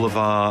sell all of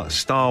our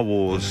Star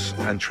Wars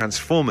and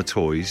Transformer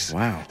toys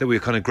that we were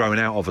kind of growing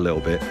out of a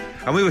little bit.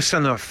 And we were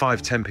selling like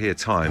 5-10p a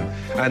time.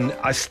 And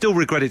I still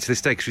regret it to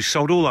this day because we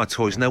sold all our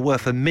toys and they're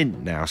worth a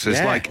mint now. So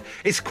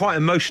it's quite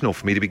emotional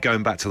for me to be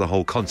going back to the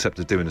whole concept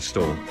of doing a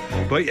stall.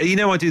 But you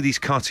know, I do these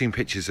cartoon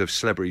pictures of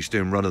celebrities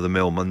doing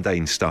run-of-the-mill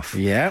mundane stuff.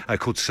 Yeah.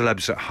 Called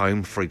Celebs at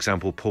Home, for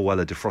example, Paul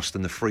Weller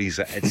defrosting the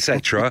freezer,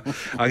 etc.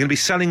 I'm going to be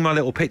selling my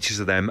little pictures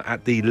of them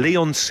at the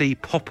Leigh-on-Sea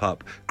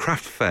pop-up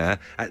craft fair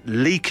at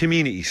Leigh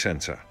Community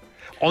Centre.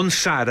 On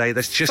Saturday,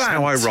 that's just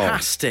how I roll.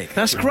 Fantastic,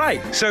 that's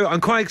great. So I'm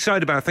quite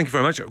excited about, thank you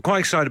very much, I'm quite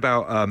excited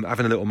about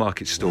having a little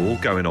market stall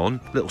going on,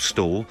 little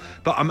stall,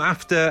 but I'm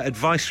after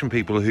advice from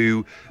people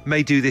who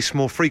may do this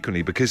more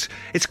frequently because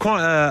it's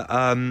quite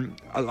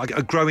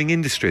a growing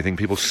industry, I think,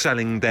 people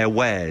selling their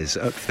wares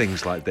at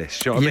things like this.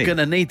 Do you know what I mean? You're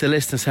going to need the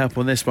listeners' help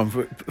on this one.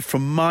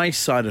 From my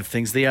side of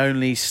things, the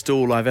only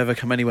stall I've ever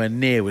come anywhere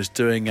near was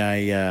doing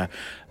a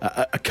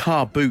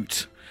car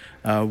boot.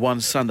 One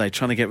Sunday,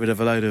 trying to get rid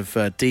of a load of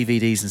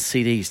DVDs and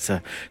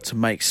CDs to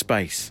make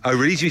space. Oh,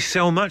 really? Do you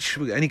sell much?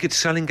 Any good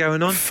selling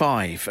going on?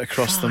 5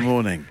 across the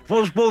morning.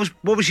 What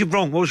was you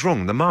wrong? What was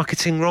wrong? The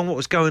marketing wrong? What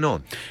was going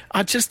on?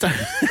 I just don't...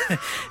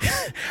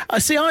 I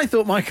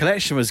thought my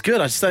collection was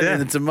good. I just don't think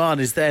the demand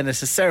is there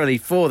necessarily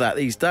for that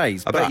these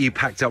days. I bet you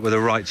packed up with a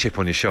right chip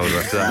on your shoulder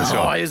after that as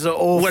well. It was an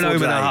awful Went home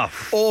day. and a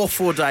half.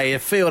 Awful day. A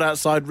field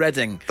outside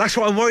Reading. That's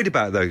what I'm worried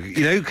about, though.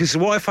 You know, because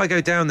what if I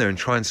go down there and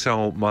try and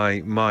sell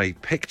my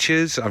pictures?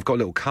 I've got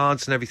little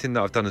cards and everything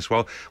that I've done as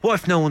well. What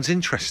if no one's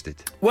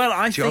interested? Well,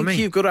 I think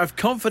you've got to have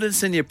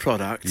confidence in your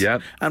product.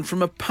 Yep. And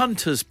from a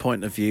punter's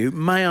point of view,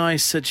 may I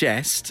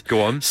suggest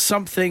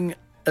something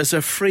as a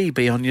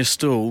freebie on your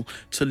stall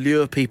to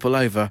lure people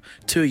over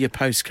to your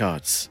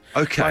postcards.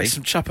 Okay. Like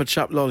some Chupa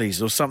Chup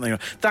lollies or something.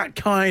 That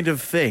kind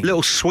of thing.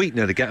 Little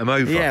sweetener to get them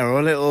over. Yeah,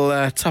 or a little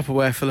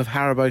Tupperware full of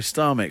Haribo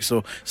Star Mix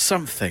or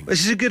something.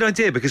 This is a good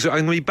idea because I'm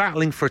going to be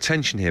battling for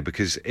attention here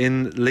because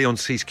in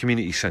Leigh-on-Sea's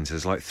community centre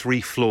there's like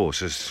 3 floors.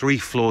 There's 3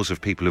 floors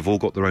of people who've all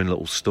got their own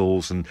little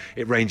stalls, and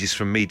it ranges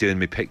from me doing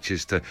my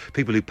pictures to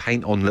people who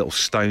paint on little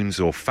stones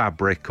or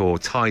fabric or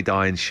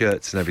tie-dye and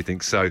shirts and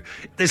everything. So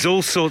there's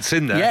all sorts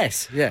in there.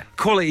 Yes, yeah.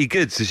 Quality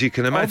goods, as you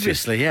can imagine.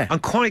 Obviously, yeah. I'm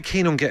quite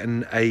keen on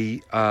getting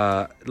a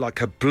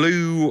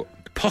blue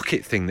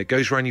pocket thing that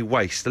goes around your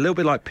waist, a little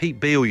bit like Pete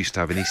Beale used to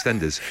have in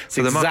EastEnders. It's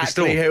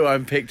exactly who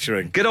I'm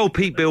picturing. Good old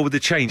Pete Beale with the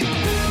change. The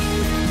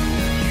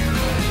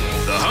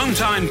Home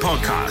Time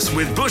Podcast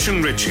with Bush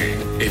and Richie.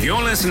 If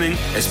you're listening,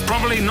 it's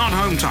probably not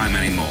Home Time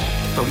anymore,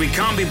 but we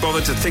can't be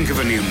bothered to think of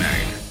a new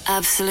name.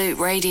 Absolute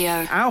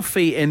Radio.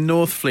 Alfie in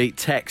Northfleet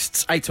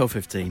texts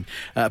 81215.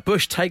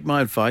 Bush, take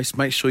my advice.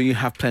 Make sure you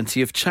have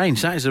plenty of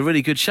change. That is a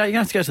really good shout. You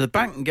have to go to the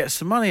bank and get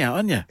some money out,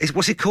 aren't you?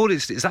 What's it called?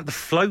 Is that the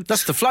float?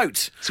 That's the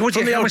float. So what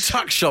do From you the old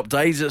tuck shop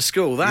days at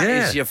school. That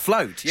is your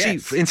float.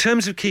 Yes. See, in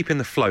terms of keeping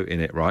the float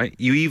in it, right?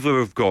 You either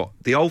have got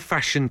the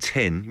old-fashioned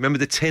tin. Remember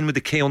the tin with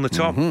the key on the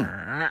top?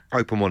 Mm-hmm.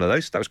 Open one of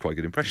those. That was quite a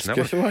good impression.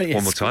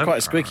 One more time. Quite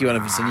a squeaky one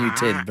if it's a new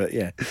tin, but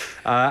yeah.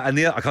 And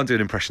I can't do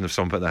an impression of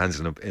someone putting their hands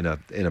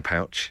in a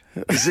pouch.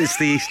 It's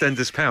the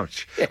EastEnders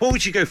pouch. Yeah. What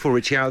would you go for,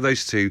 Richie, out of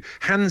those two?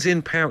 Hands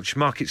in pouch,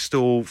 market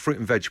stall, fruit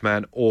and veg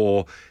man,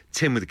 or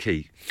tin with a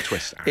key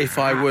twist? If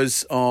I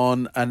was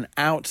on an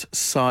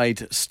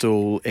outside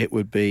stall, it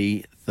would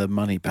be the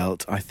money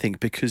belt, I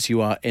think, because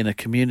you are in a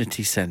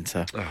community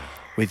centre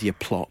with your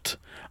plot.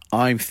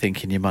 I'm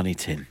thinking your money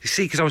tin. You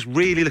see, because I was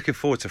really looking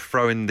forward to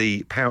throwing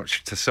the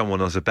pouch to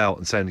someone as a belt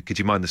and saying, could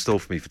you mind the stall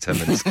for me for 10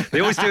 minutes? They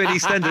always do it in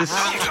EastEnders.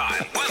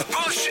 Time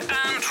with Bush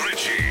and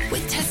Richie.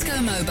 With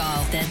Tesco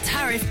Mobile, their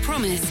tariff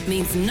promise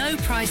means no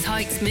price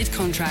hikes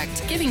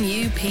mid-contract, giving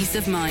you peace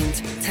of mind.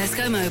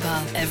 Tesco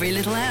Mobile, every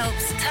little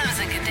helps. Terms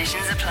and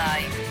conditions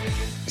apply.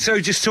 So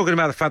just talking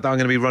about the fact that I'm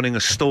going to be running a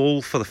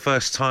stall for the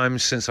first time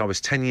since I was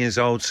 10 years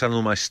old, selling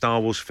all my Star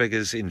Wars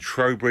figures in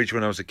Trowbridge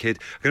when I was a kid.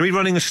 I'm going to be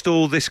running a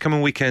stall this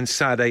coming weekend,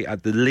 Saturday,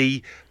 at the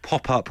Leigh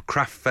Pop-Up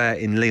Craft Fair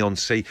in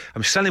Leigh-on-Sea.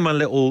 I'm selling my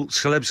little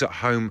Celebs at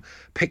Home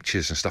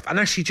pictures and stuff. And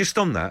actually, just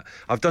on that,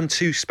 I've done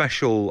 2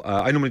 special...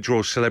 I normally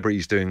draw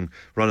celebrities doing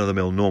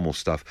run-of-the-mill normal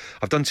stuff.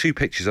 I've done 2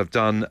 pictures. I've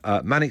done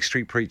Manic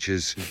Street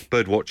Preachers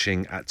bird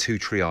watching at Two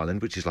Tree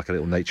Island, which is like a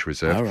little nature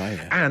reserve. Oh, right,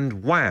 yeah.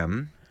 And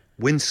Wham!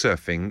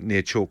 Windsurfing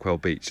near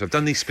Chalkwell Beach. So I've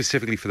done these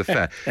specifically for the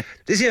fair.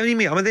 Is it only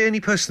me? Am I the only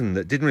person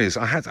that didn't realise?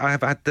 I have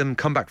had them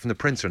come back from the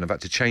printer and I've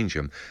had to change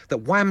them. That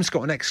Wham's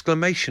got an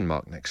exclamation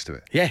mark next to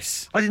it.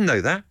 Yes. I didn't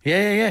know that.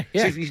 Yeah.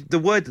 So if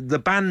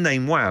the band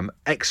name Wham,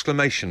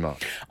 exclamation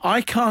mark.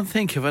 I can't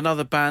think of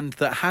another band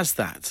that has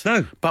that.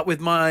 No. But with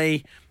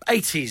my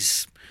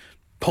 80s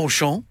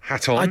penchant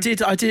hat on. I did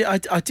know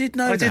that. I didn't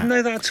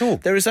know that at all.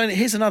 There is only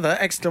here's another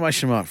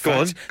exclamation mark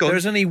fact. Go on. There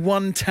is only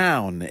one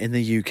town in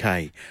the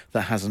UK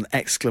that has an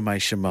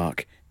exclamation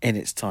mark in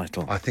its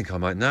title. I think I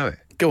might know it.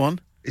 Go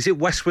on. Is it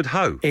Westward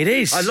Ho? It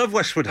is. I love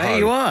Westward Ho. There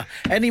you are.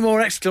 Any more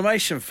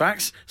exclamation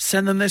facts,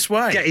 send them this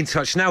way. Get in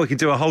touch now. We can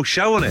do a whole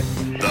show on it.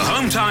 The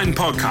Hometime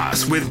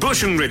Podcast with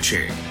Bush and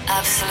Richie.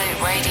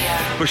 Absolute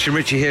Radio. Bush and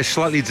Richie here,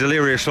 slightly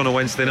delirious on a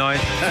Wednesday night.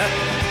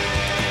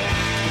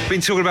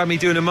 Been talking about me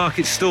doing a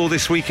market stall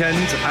this weekend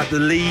at the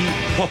Lee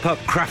Pop-Up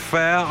Craft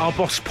Fair. Our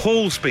boss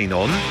Paul's been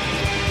on,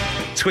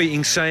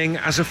 tweeting saying,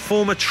 as a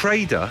former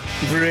trader...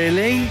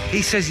 Really?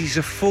 He says he's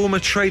a former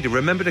trader.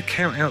 Remember to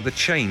count out the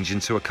change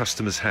into a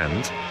customer's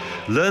hand.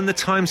 Learn the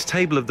times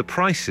table of the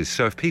prices,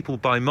 so if people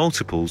buy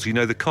multiples, you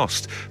know the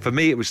cost. For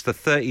me, it was the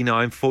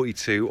 39,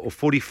 42 or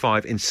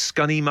 45 in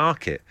Scunny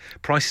Market.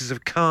 Prices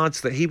of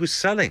cards that he was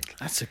selling.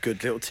 That's a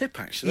good little tip,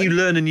 actually. You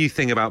learn a new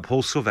thing about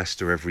Paul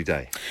Sylvester every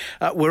day.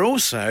 We're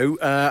also,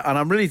 and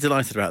I'm really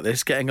delighted about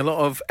this, getting a lot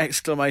of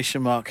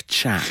exclamation mark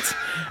chat.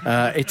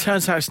 It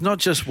turns out it's not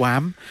just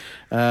Wham!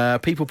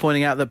 People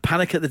pointing out that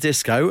Panic at the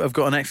Disco have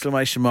got an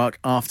exclamation mark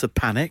after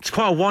Panic. It's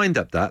quite a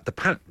wind-up, that.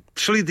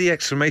 Surely the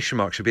exclamation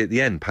mark should be at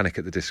the end, Panic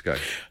at the Disco.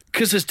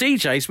 Because as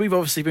DJs, we've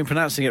obviously been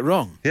pronouncing it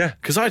wrong. Yeah.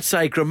 Because I'd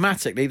say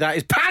grammatically that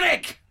is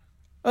Panic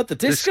at the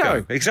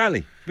Disco.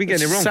 Exactly. We're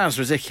getting it wrong. Sounds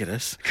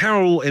ridiculous.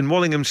 Carol in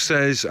Wallingham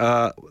says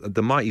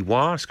the Mighty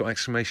Wah, it's got an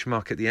exclamation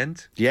mark at the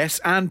end. Yes,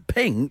 and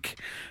Pink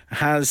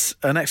has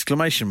an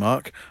exclamation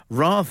mark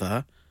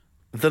rather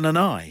than an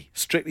I,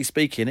 strictly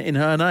speaking, in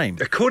her name.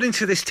 According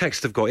to this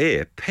text I've got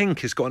here, Pink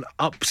has got an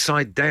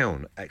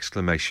upside-down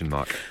exclamation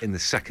mark in the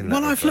second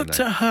letter. Well, I've looked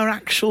at her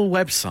actual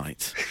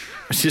website,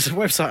 which is a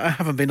website I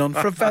haven't been on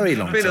for a very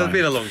long time.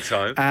 Been a long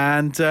time.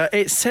 And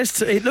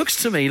it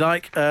looks to me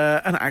like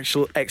an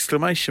actual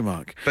exclamation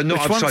mark. But not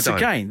which upside once down.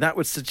 Again, that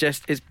would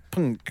suggest is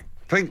Pink.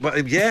 Pink, well,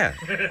 yeah.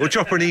 Or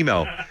drop her an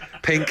email.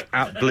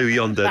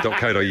 pink@blueyonder.co.uk.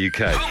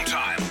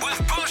 Hometime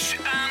with Bush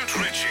and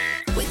Richie.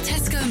 With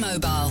Tesco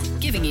Mobile,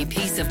 giving you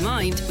peace of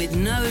mind with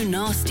no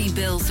nasty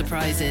bill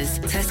surprises.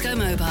 Tesco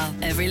Mobile,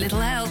 every little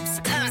helps.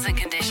 Terms and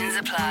conditions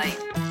apply.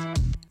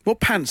 What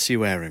pants are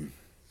you wearing?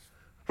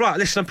 Right,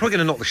 listen, I'm probably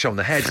going to knock the show on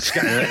the head. It's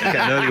getting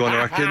an early one,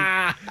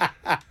 I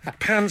reckon.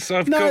 Pants,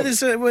 I've got...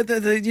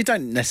 you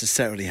don't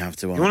necessarily have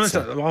to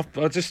answer.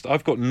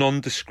 I've got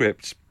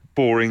nondescript,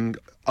 boring,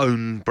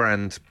 own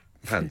brand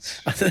pants.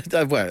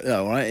 Well,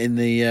 all right. In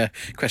the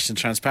question of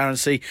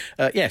transparency,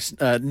 yes,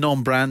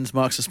 non-brand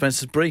Marks and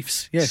Spencer's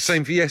briefs. Yes,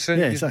 same for yes. Yeah,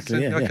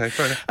 exactly. Yeah, okay,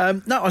 fair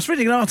enough. No, I was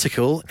reading an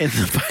article in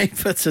the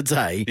paper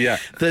today. Yeah.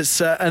 That's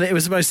and it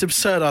was the most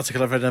absurd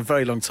article I've read in a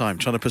very long time,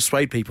 trying to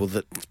persuade people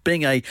that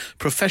being a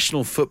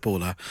professional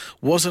footballer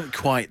wasn't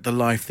quite the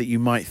life that you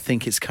might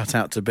think it's cut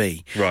out to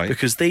be. Right.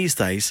 Because these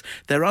days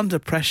they're under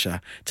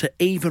pressure to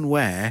even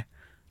wear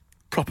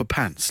proper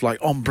pants, like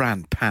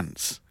on-brand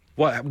pants.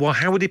 Well,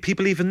 how would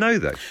people even know,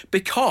 though?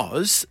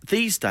 Because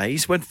these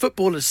days, when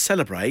footballers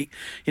celebrate,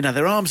 you know,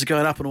 their arms are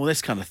going up and all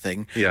this kind of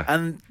thing. Yeah.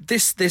 And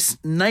this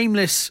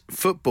nameless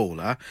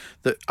footballer,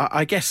 that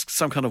I guess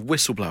some kind of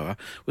whistleblower,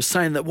 was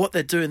saying that what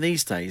they're doing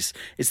these days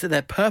is that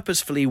they're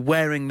purposefully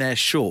wearing their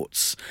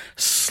shorts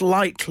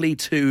slightly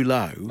too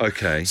low.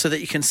 Okay. So that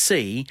you can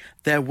see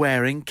they're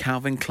wearing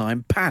Calvin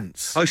Klein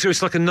pants. Oh, so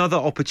it's like another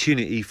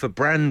opportunity for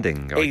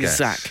branding, I guess.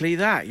 Exactly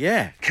that,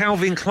 yeah.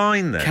 Calvin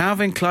Klein, then.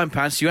 Calvin Klein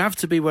pants. You have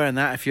to be wearing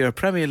that if you're a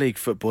Premier League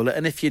footballer,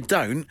 and if you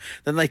don't,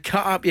 then they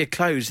cut up your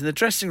clothes in the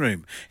dressing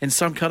room in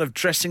some kind of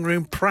dressing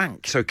room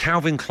prank. So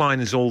Calvin Klein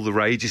is all the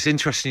rage. It's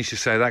interesting you should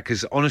say that,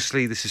 because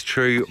honestly, this is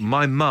true.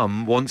 My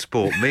mum once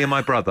bought me and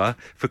my brother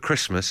for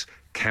Christmas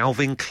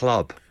Calvin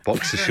Club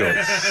boxer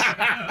shorts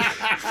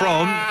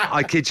from,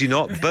 I kid you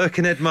not,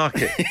 Birkenhead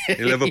Market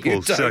in Liverpool.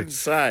 You don't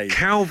say.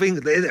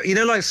 Calvin, you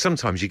know, like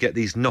sometimes you get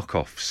these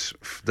knockoffs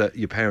that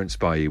your parents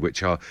buy you,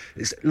 which are,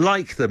 it's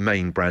like the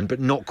main brand,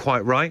 but not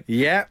quite right.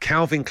 Yeah.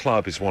 Calvin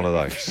Club is one of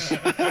those.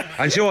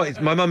 And you know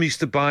what? My mum used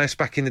to buy us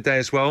back in the day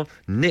as well,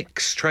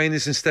 Knicks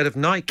trainers instead of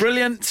Nike.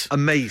 Brilliant.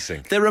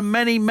 Amazing. There are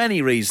many,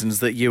 many reasons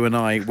that you and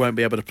I won't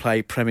be able to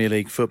play Premier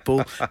League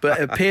football, but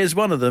it appears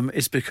one of them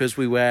is because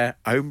we wear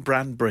own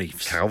brand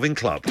briefs. Calvin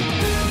Club. The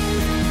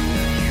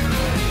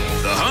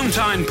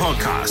Hometime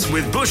Podcast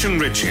with Bush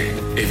and Richie.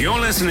 If you're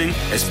listening,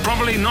 it's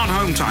probably not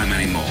Hometime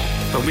anymore,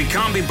 but we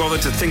can't be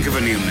bothered to think of a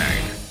new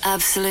name.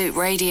 Absolute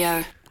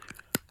Radio.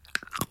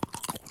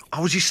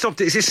 Oh, would you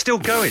stopped it? Is it still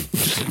going?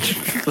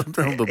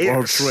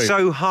 It's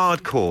so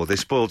hardcore,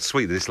 this boiled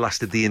sweet, that this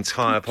lasted the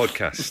entire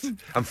podcast.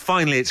 And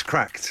finally it's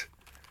cracked.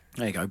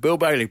 There you go. Bill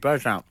Bailey,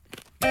 burst out.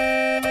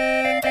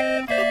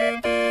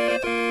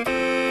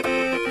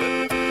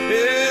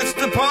 It's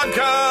the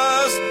podcast